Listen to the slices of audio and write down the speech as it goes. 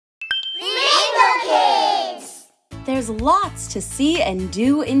There's lots to see and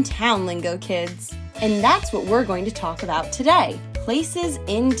do in town, Lingo Kids. And that's what we're going to talk about today, places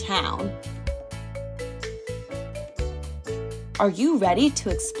in town. Are you ready to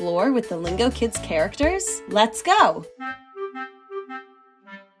explore with the Lingo Kids characters? Let's go!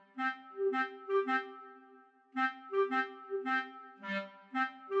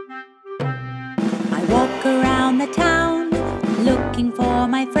 I walk around the town looking for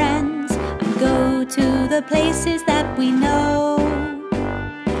my friends. I go to the places that we know.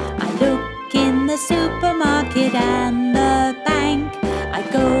 I look in the supermarket and the bank. I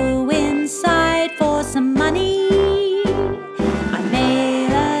go inside for some money. I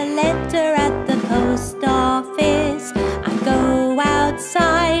mail a letter at the post office. I go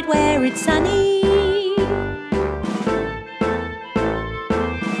outside where it's sunny.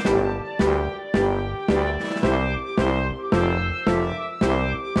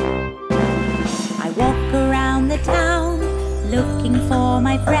 Looking for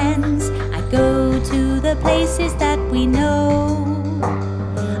my friends, I go to the places that we know.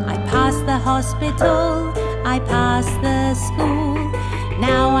 I pass the hospital, I pass the school.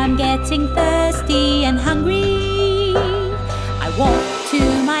 Now I'm getting thirsty and hungry. I walk to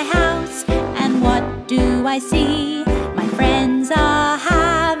my house, and what do I see? My friends are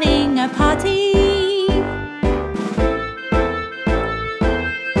having a party.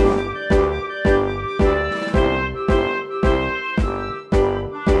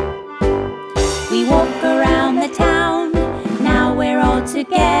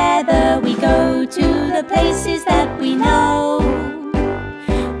 Together we go to the places that we know.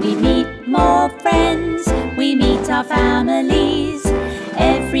 We meet more friends, we meet our families.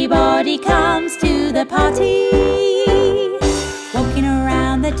 Everybody comes to the party. Walking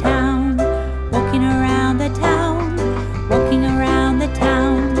around the town, walking around the town, walking around the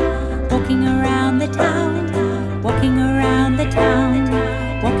town, walking around the town, walking around the town,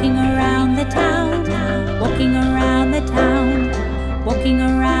 walking around the town, walking around the town. Walking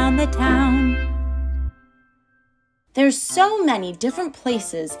around the town. There's so many different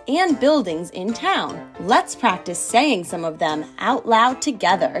places and buildings in town. Let's practice saying some of them out loud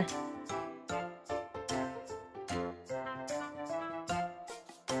together.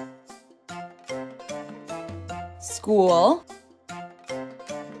 School,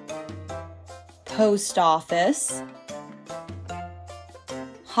 post office,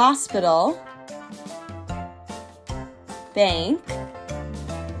 hospital, bank,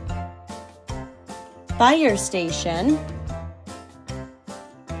 fire station,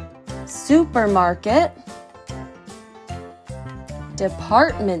 supermarket,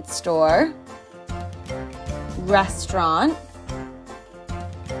 department store, restaurant,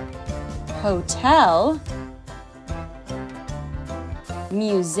 hotel,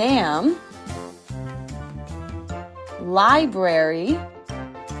 museum, library,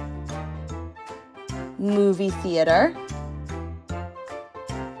 movie theater,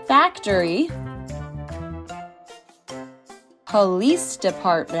 factory, police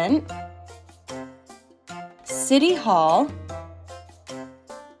department, city hall,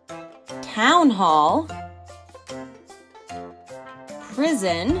 town hall,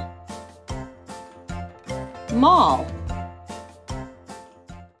 prison, mall.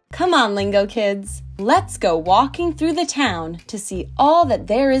 Come on, Lingo Kids, let's go walking through the town to see all that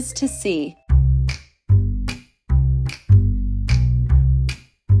there is to see.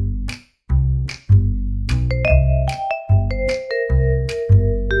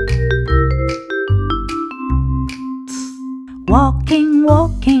 Walking,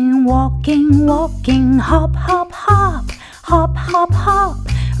 walking, walking, walking, hop, hop, hop, hop, hop, hop.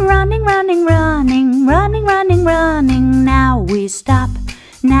 Running, running, running, running, running, running. Now we stop,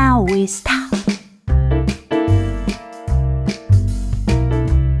 now we stop.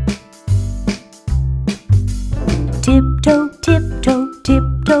 Tiptoe, tiptoe,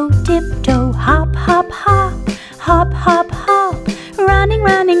 tiptoe, tiptoe, hop, hop, hop, hop, hop, hop. Running,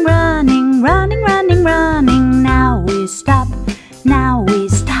 running, running, running, running, running. Now we stop, now we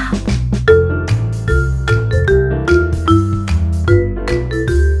stop.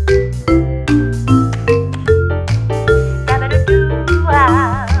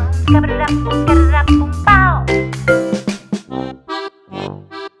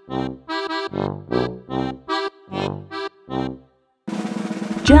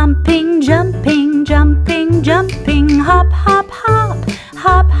 Jumping, jumping, jumping, jumping, hop, hop, hop,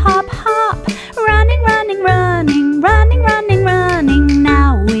 hop, hop, hop. Running, running, running, running, running, running.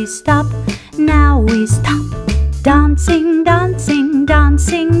 Now we stop, now we stop. Dancing, dancing,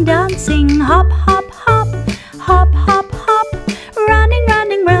 dancing, dancing, hop, hop, hop, hop, hop, hop. Running,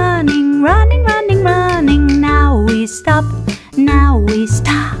 running, running, running, running.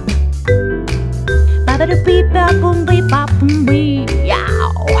 Ba-boom-bee-bop-boom-bee.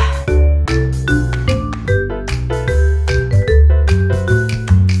 Yow.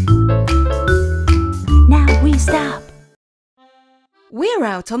 Now we stop. We're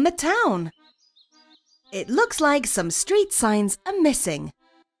out on the town. It looks like some street signs are missing.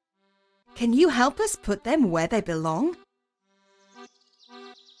 Can you help us put them where they belong?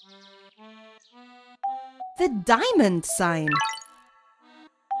 The diamond sign.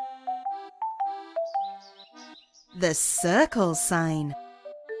 The circle sign.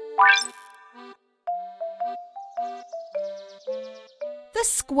 The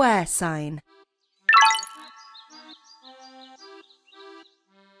square sign.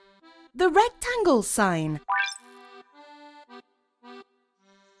 The rectangle sign.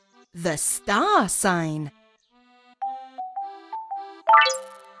 The star sign.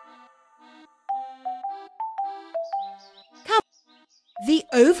 Come. The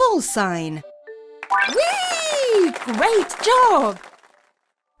oval sign. Whee! Great job!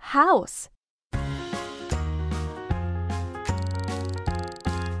 House.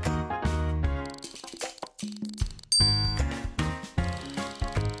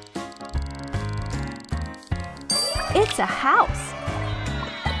 It's a house.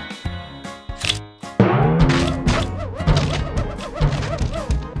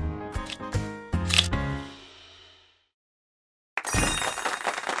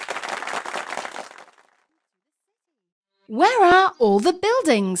 Where are all the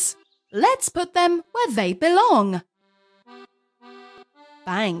buildings? Let's put them where they belong.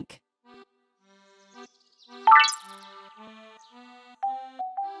 Bank.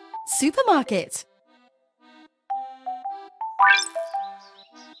 Supermarket.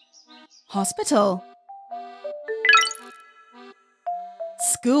 Hospital.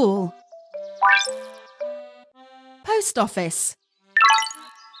 School. Post office.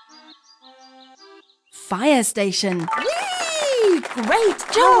 Fire station. Whee! Great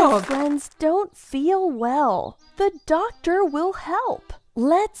job! Our friends don't feel well. The doctor will help.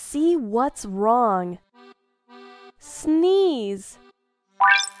 Let's see what's wrong. Sneeze.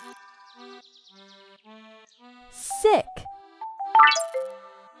 Sick.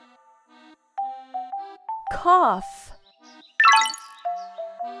 Cough.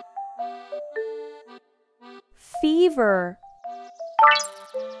 Fever.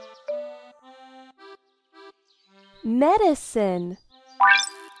 Medicine.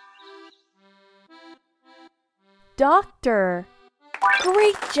 Doctor.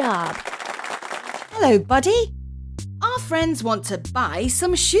 Great job! Hello, buddy. Our friends want to buy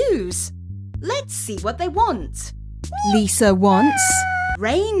some shoes. Let's see what they want. Lisa wants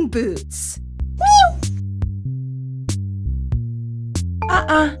rain boots.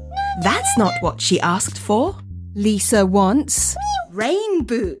 That's not what she asked for. Lisa wants rain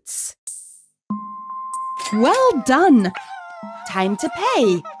boots. Well done. Time to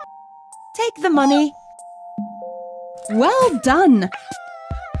pay. Take the money. Well done.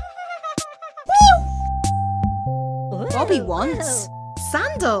 Bobby wants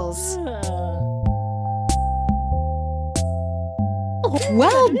sandals.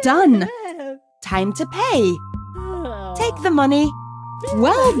 Well done. Time to pay. Take the money.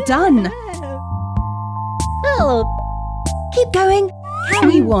 Well done. Keep going.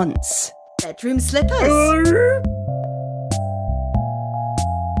 Harry wants bedroom slippers.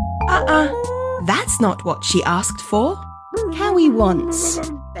 That's not what she asked for. Cowie wants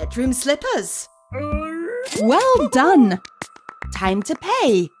bedroom slippers. Well done. Time to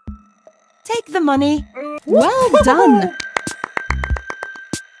pay. Take the money. Well done.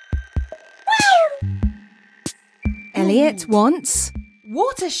 Elliot wants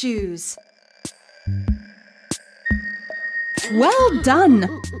water shoes. Well done.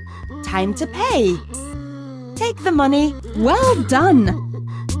 Time to pay. Take the money. Well done.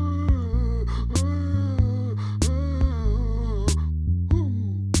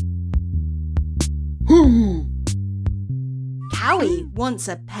 Cowie wants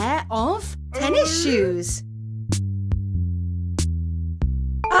a pair of tennis shoes.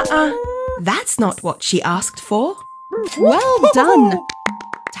 That's not what she asked for. Well done.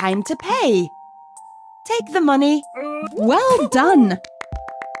 Time to pay. Take the money. Well done.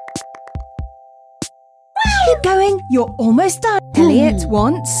 Keep going. You're almost done. Elliot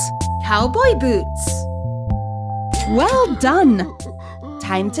wants cowboy boots. Well done.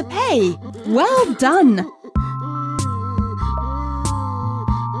 Time to pay. Well done.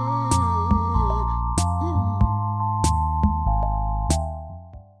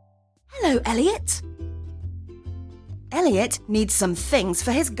 Hello, Elliot. Elliot needs some things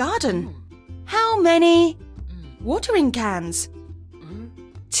for his garden. How many watering cans?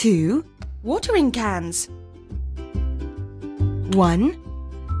 2 watering cans. 1.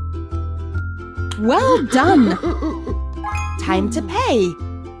 Well done! Time to pay.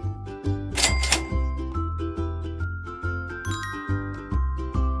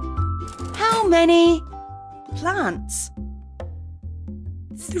 How many plants?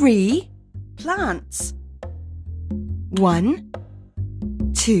 3 plants. 1,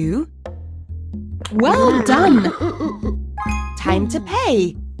 2. Well done! Time to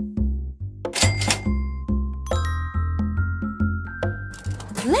pay.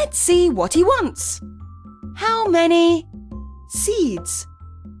 Let's see what he wants. How many seeds?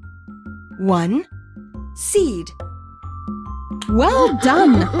 1 seed. Well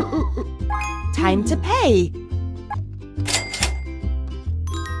done! Time to pay.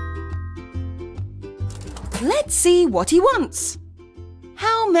 Let's see what he wants.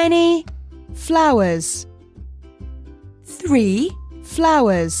 How many flowers? 3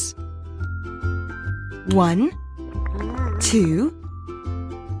 flowers. 1, 2.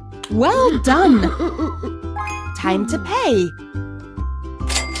 Well done! Time to pay.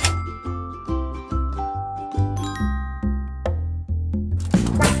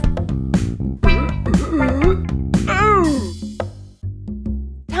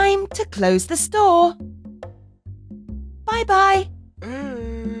 Time to close the store. Bye-bye.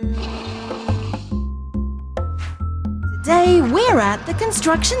 Today we're at the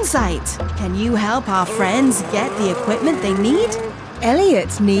construction site. Can you help our friends get the equipment they need?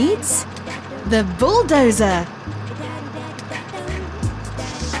 Elliot needs the bulldozer.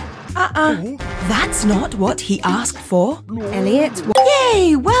 That's not what he asked for. Elliot,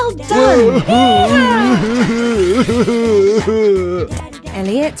 yay! Well done!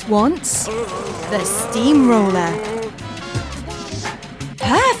 Elliot wants the steamroller.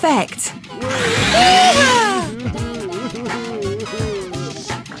 Perfect!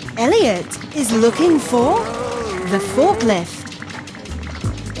 Elliot is looking for the forklift.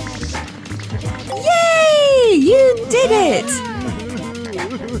 Yay! You did it!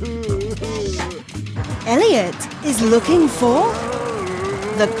 Elliot is looking for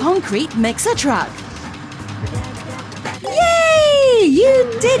the concrete mixer truck. Yay! You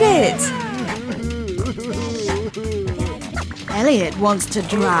did it! Elliot wants to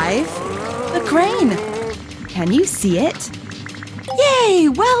drive the crane. Can you see it? Yay!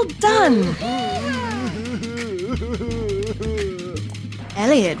 Well done!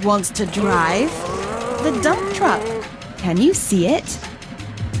 Elliot wants to drive the dump truck. Can you see it?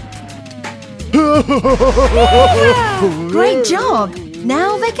 Great job!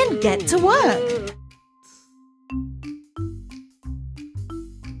 Now they can get to work.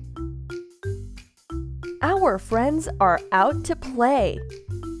 Our friends are out to play.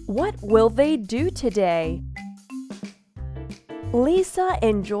 What will they do today? Lisa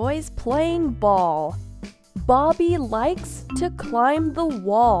enjoys playing ball. Bobby likes to climb the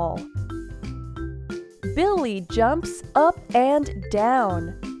wall. Billy jumps up and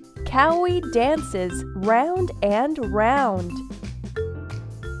down. Cowie dances round and round.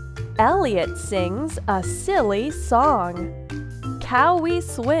 Elliot sings a silly song. Cowie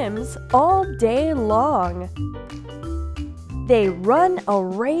swims all day long. They run a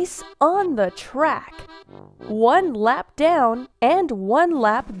race on the track. 1 lap down and 1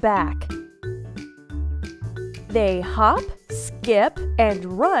 lap back. They hop, skip, and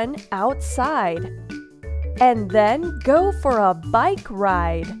run outside. And then go for a bike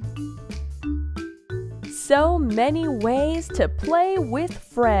ride. So many ways to play with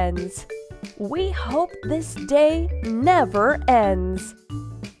friends. We hope this day never ends.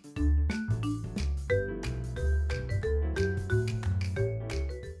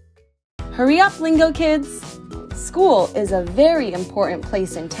 Hurry up, Lingo Kids! School is a very important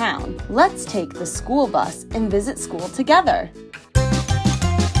place in town. Let's take the school bus and visit school together.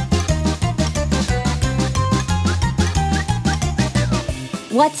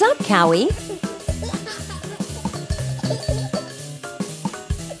 What's up, Cowie?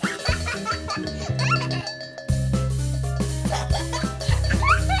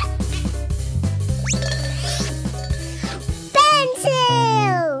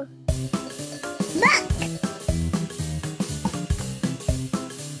 Pencil! Book!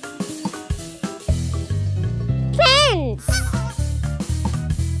 Friends!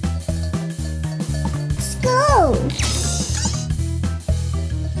 School!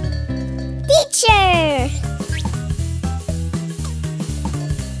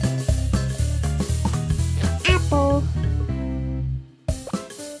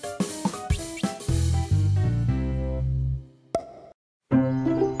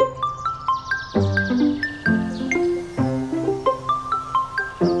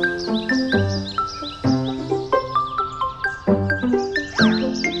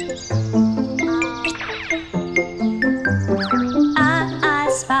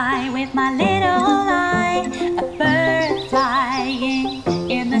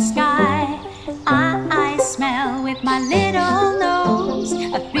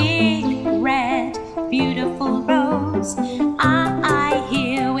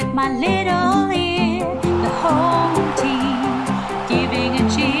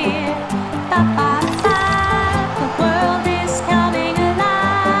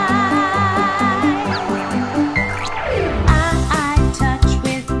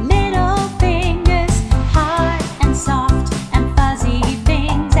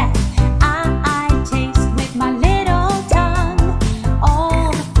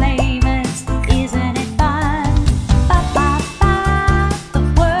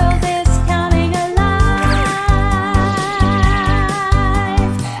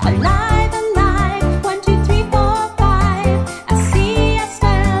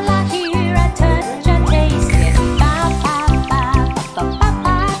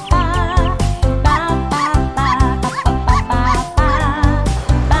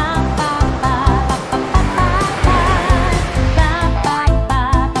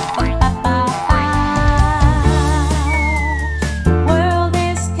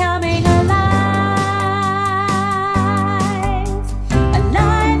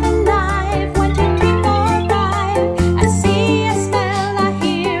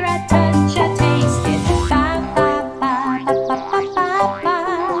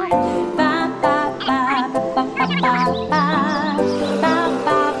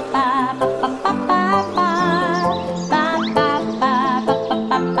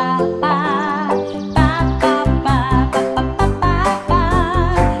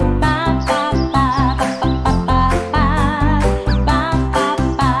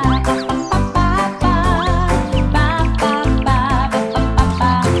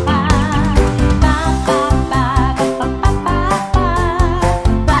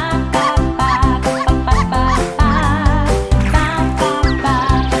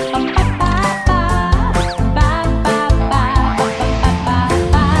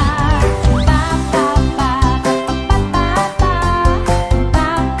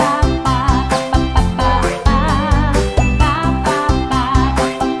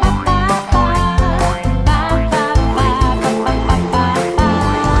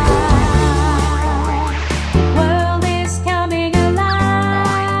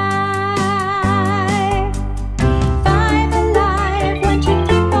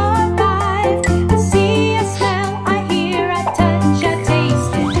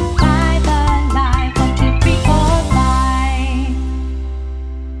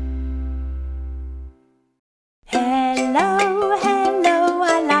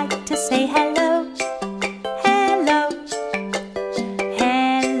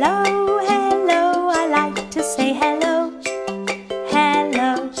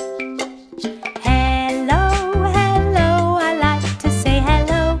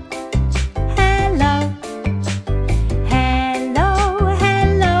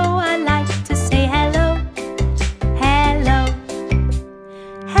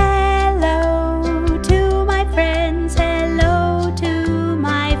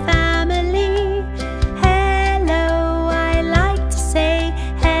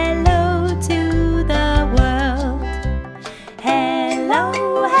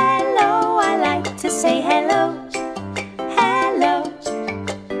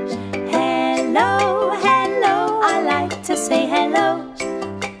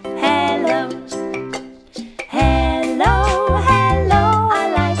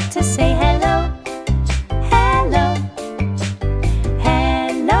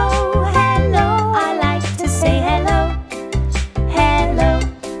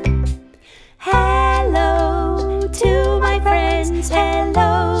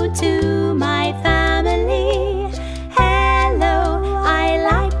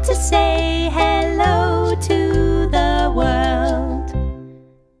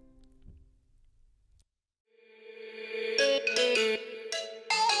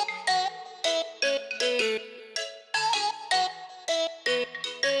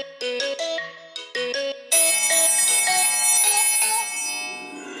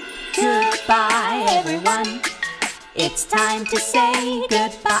 Goodbye, everyone. It's time to say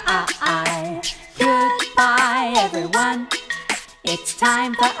goodbye. Goodbye, everyone. It's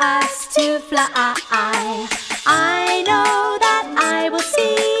time for us to fly. I know that I will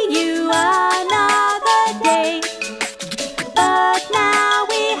see you another day, but now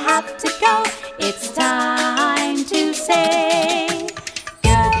we have to go. It's time to say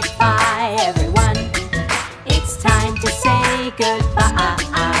goodbye, everyone. It's time to say goodbye.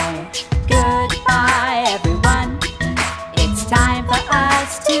 Goodbye, everyone. It's time for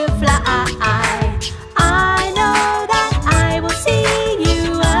us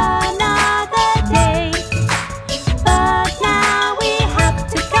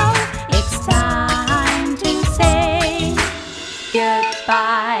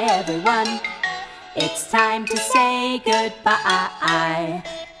goodbye, everyone. It's time to say goodbye.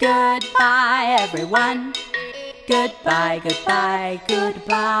 Goodbye, everyone. Goodbye, goodbye,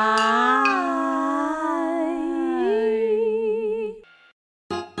 goodbye.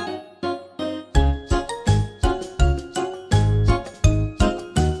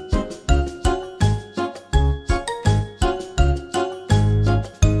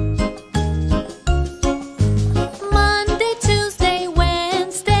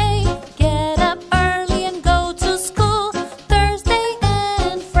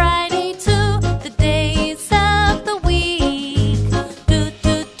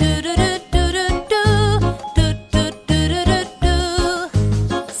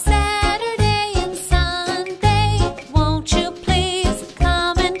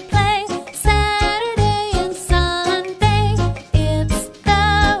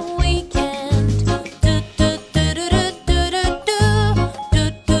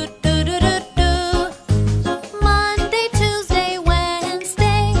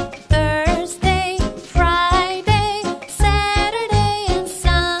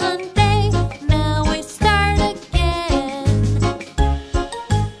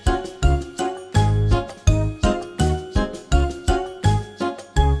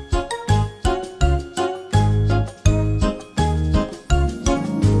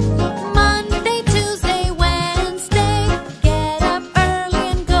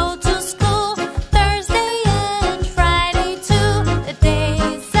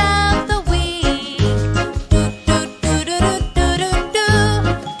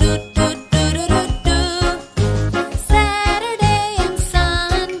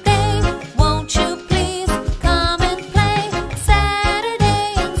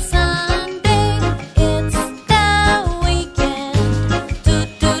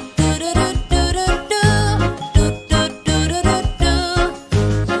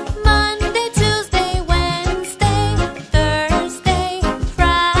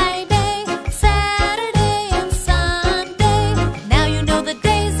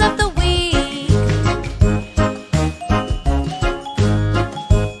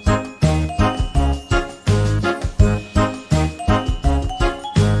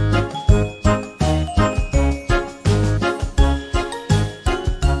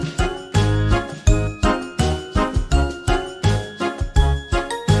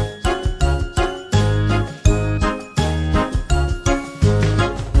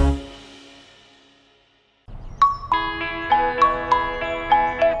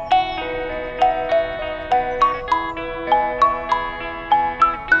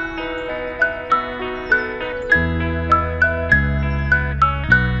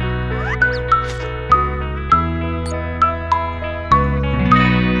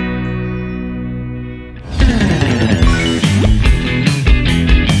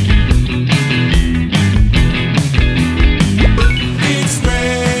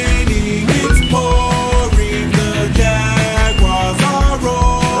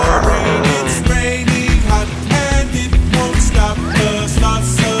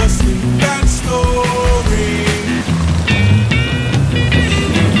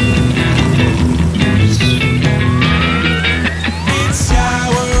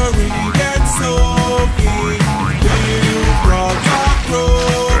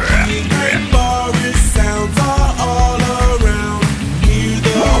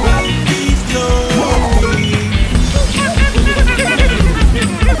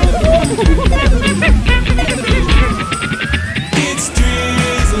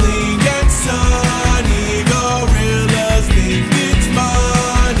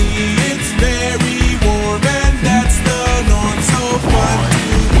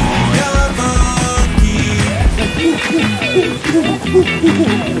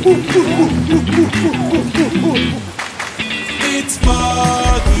 It's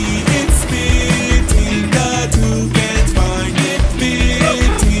foggy, it's spitting, the toucans find it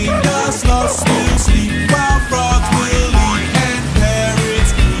fitting. The sloths will sleep while frogs will eat, and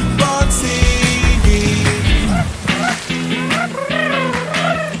parrots keep on singing.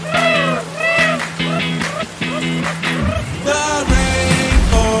 The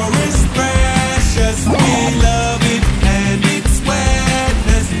rainforest precious, we love it and its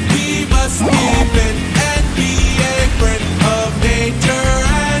wetness. We must keep it and be a friend of nature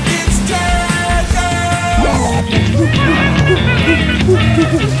and its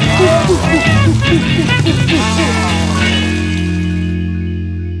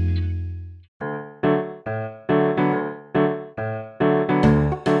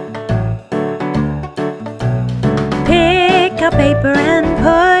Pick up paper and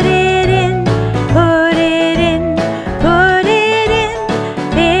put it in, put it in, put it in.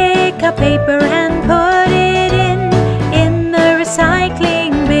 paper and put it in the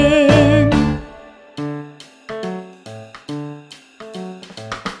recycling bin.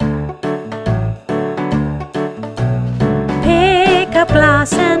 Pick up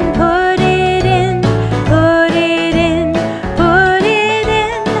glass and put it in, put it in, put it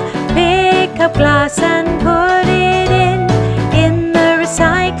in. Pick up glass and put it in the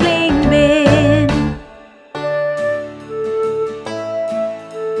recycling bin.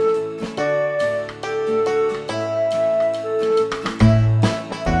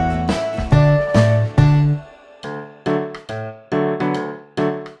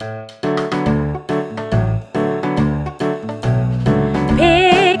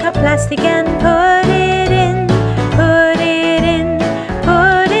 Pick up plastic and put it in, put it in,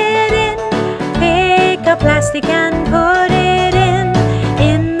 put it in. Pick up plastic and put it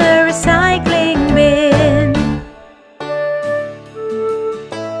in the recycling bin.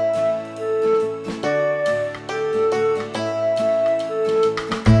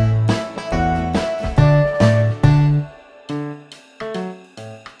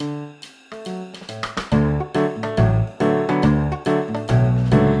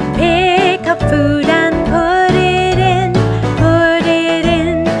 Pick up food and put it in, put it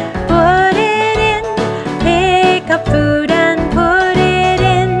in, put it in. Pick up food and put it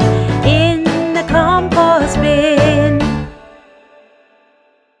in the compost bin.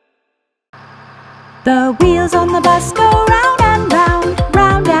 The wheels on the bus go round and round,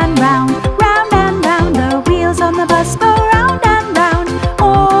 round and round, round and round. The wheels on the bus go round and round,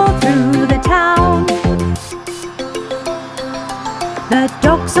 all through the town. The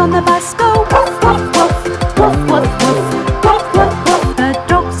dogs on the bus go woof, woof, woof, woof, woof, woof, woof, woof, woof. The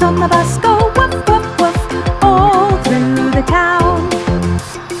dogs on the bus go woof, woof, woof, all through the town.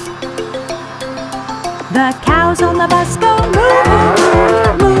 The cows on the bus go moo, moo,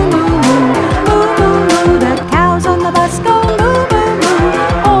 moo, moo, moo, moo, moo. The cows on the bus go moo, moo, moo,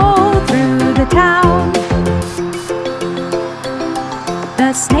 all through the town.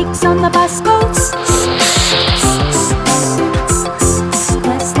 The snakes on the bus go tss, tss, tss, tss, tss.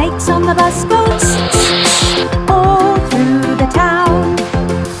 The snakes on the bus go tss, tss, all through the town.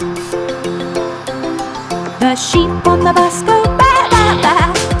 The sheep on the bus go ba ba ba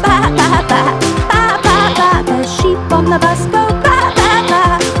ba ba ba ba ba ba. The sheep on the bus go ba ba ba,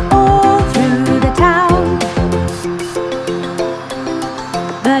 all through the town.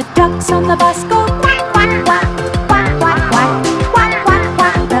 The ducks on the bus go quack quack quack quack quack quack quack quack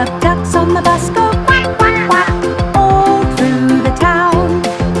quack. The ducks on the bus go quack quack quack, all through the town.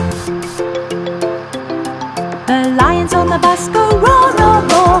 The lions on the bus go roar roar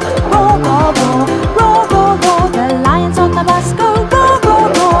roar roar roar roar roar roar roar. The lions on the bus go roar roar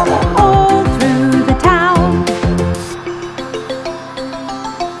roar, all through the town.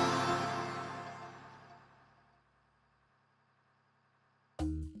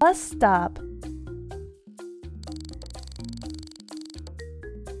 Bus stop.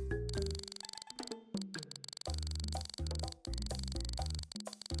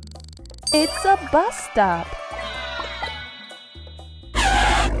 It's a bus stop.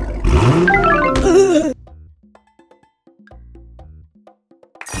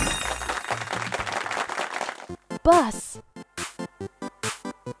 Bus.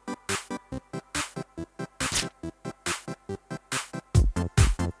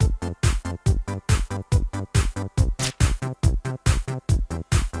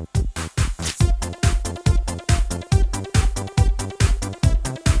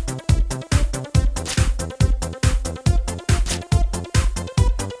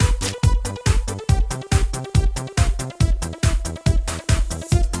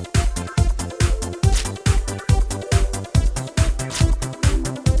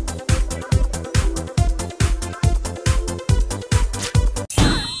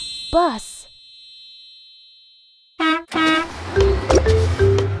 Bus.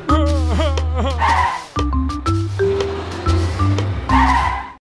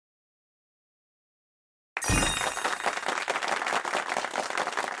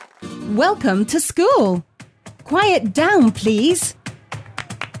 Welcome to school. Quiet down, please.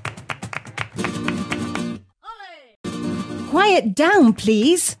 Quiet down,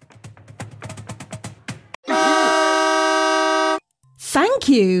 please. Thank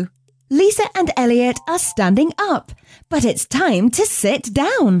you. Lisa and Elliot are standing up, but it's time to sit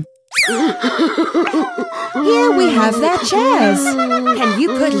down. Here we have their chairs. Can you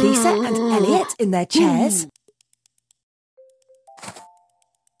put Lisa and Elliot in their chairs?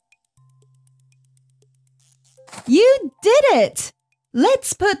 You did it!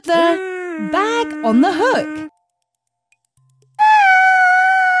 Let's put the bag on the hook.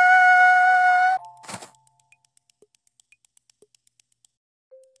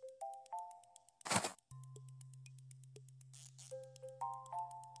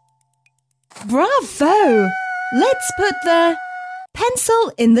 Bravo! Let's put the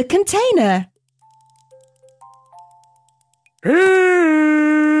pencil in the container.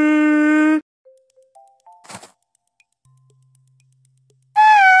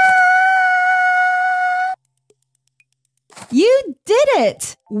 You did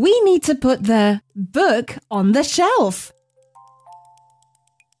it! We need to put the book on the shelf.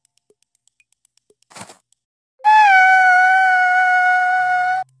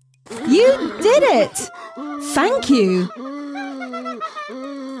 You did it! Thank you.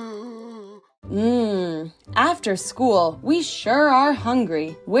 After school, we sure are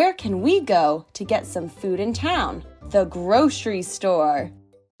hungry. Where can we go to get some food in town? The grocery store.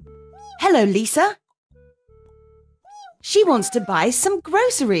 Hello, Lisa. She wants to buy some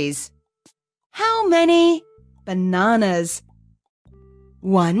groceries. How many bananas?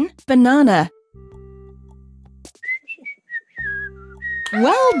 1 banana.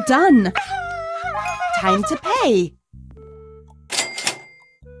 Well done. Time to pay.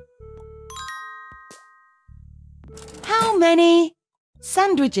 How many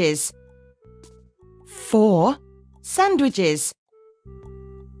sandwiches? 4 sandwiches.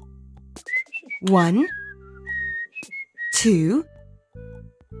 1, 2,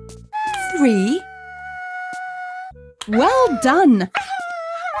 3. Well done.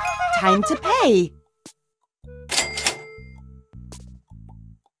 Time to pay.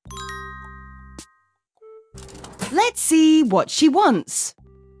 Let's see what she wants.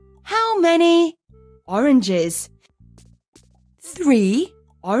 How many oranges? 3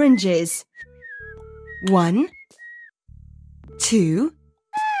 oranges. 1, 2.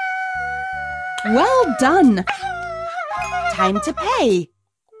 Well done. Time to pay.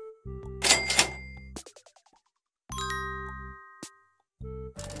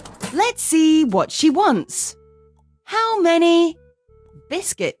 Let's see what she wants. How many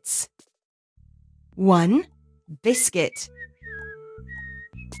biscuits? 1 biscuit.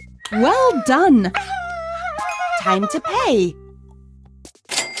 Well done. Time to pay.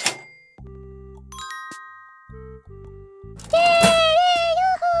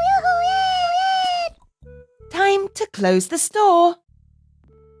 Time to close the store.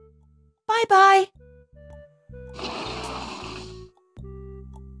 Bye-bye.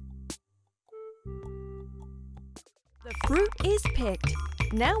 The fruit is picked.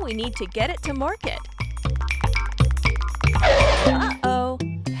 Now we need to get it to market. Uh-oh!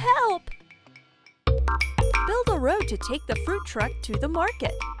 Help! Build a road to take the fruit truck to the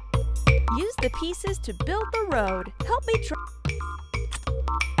market. Use the pieces to build the road. Help me try.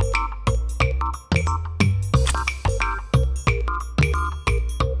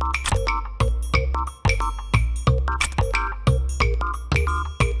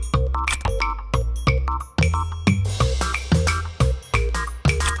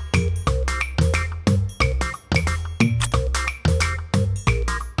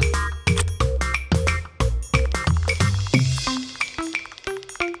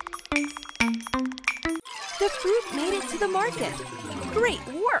 The fruit made it to the market. Great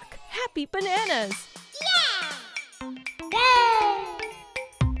work! Happy bananas!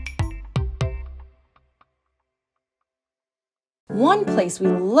 One place we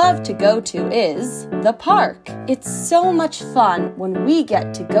love to go to is the park. It's so much fun when we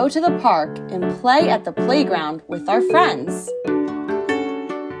get to go to the park and play at the playground with our friends.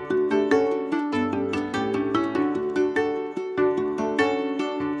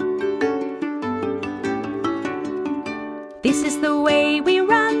 This is the way we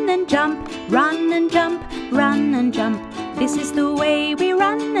run and jump, run and jump, run and jump. This is the way we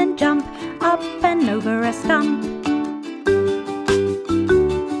run and jump, up and over a stump.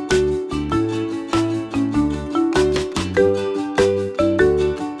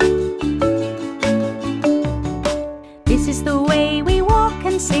 This is the way we walk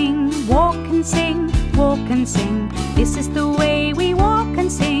and sing, walk and sing, walk and sing. This is the way we walk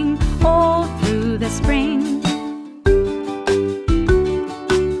and sing, all through the spring.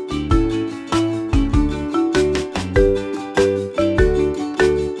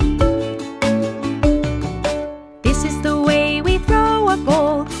 This is the way we throw a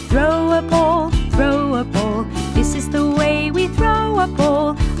ball, throw a ball, throw a ball. This is the way we throw a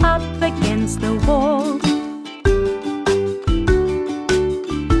ball up against the wall.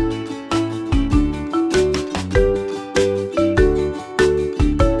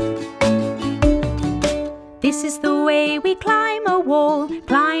 This is the way we climb a wall,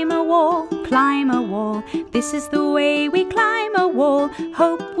 climb a wall, climb a wall. This is the way we climb a wall,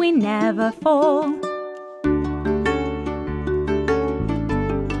 hope we never fall.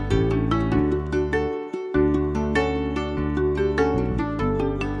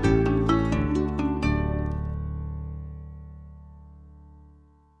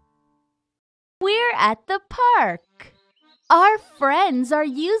 We're at the park. Our friends are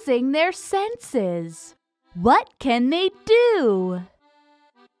using their senses. What can they do?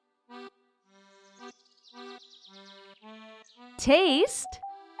 Taste,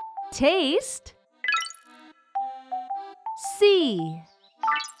 taste. See.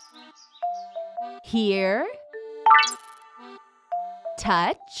 Hear.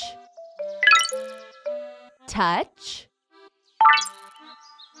 Touch, touch.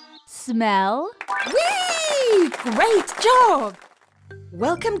 Smell. Whee! Great job!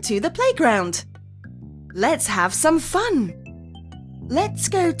 Welcome to the playground. Let's have some fun. Let's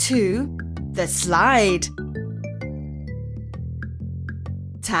go to the slide.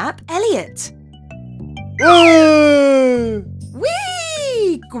 Tap Elliot.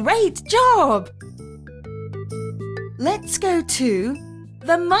 Whee! Great job! Let's go to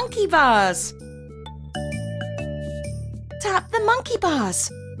the monkey bars. Tap the monkey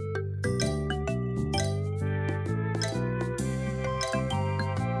bars.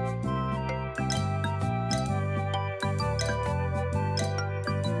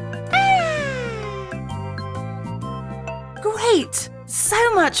 Great!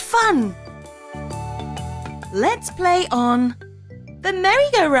 So much fun! Let's play on the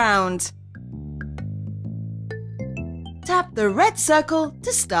merry-go-round. Tap the red circle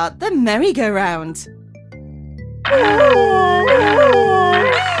to start the merry-go-round.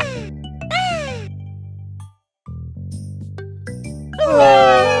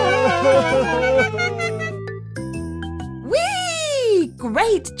 Whee!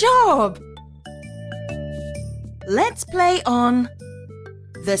 Great job! Let's play on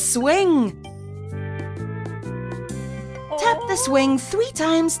the swing. Tap the swing 3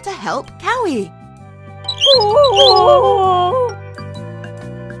 times to help Cowie.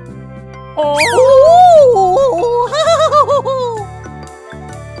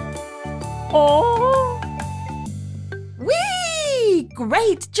 Whee!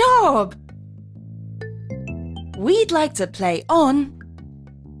 Great job! We'd like to play on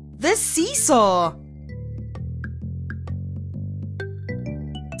the seesaw.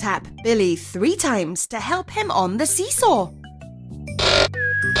 Tap Billy 3 times to help him on the seesaw.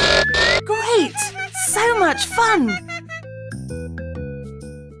 Great! So much fun!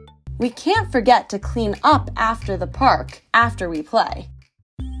 We can't forget to clean up after the park after we play.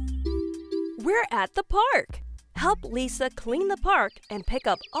 We're at the park. Help Lisa clean the park and pick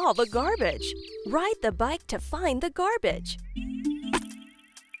up all the garbage. Ride the bike to find the garbage.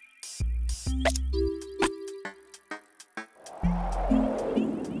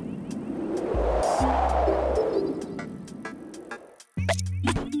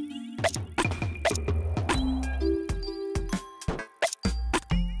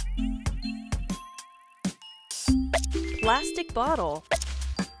 Plastic bottle.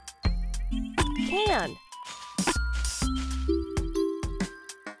 Can.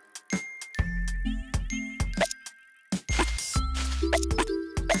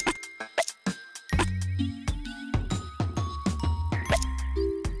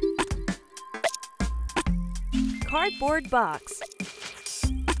 Cardboard box.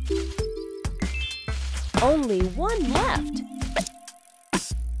 Only one left.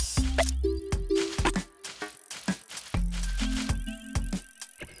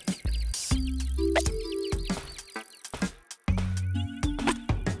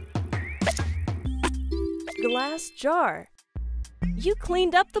 Glass jar. You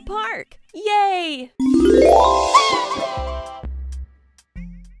cleaned up the park! Yay!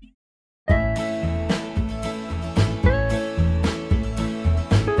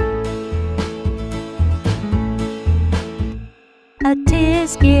 A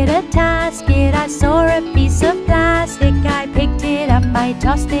tisket, a tasket, I saw a piece of plastic. I picked it up, I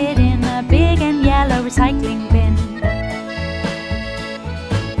tossed it in a big and yellow recycling bin.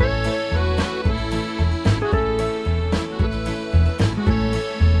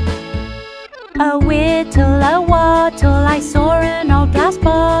 A whittle, a wattle, I saw an old glass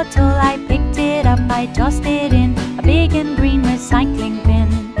bottle. I picked it up, I tossed it in a big and green recycling bin.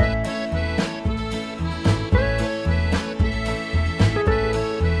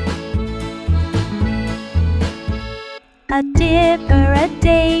 A dipper, a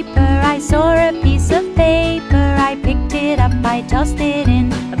daper, I saw a piece of paper. I picked it up, I tossed it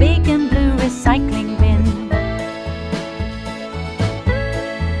in a big and blue recycling bin.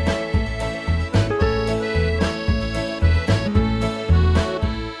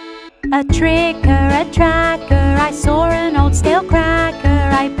 A tricker, a tracker, I saw an old stale cracker.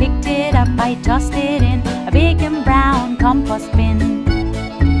 I picked it up, I tossed it in a big and brown compost bin.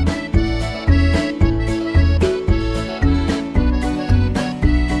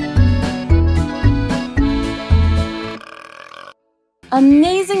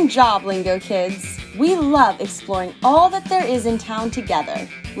 Amazing job, Lingo Kids! We love exploring all that there is in town together.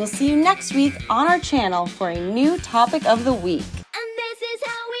 We'll see you next week on our channel for a new topic of the week. And this is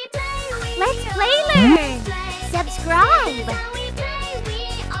how we play. Let's play learn. Subscribe. We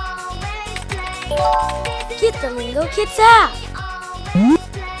always play. Get the Lingokids app.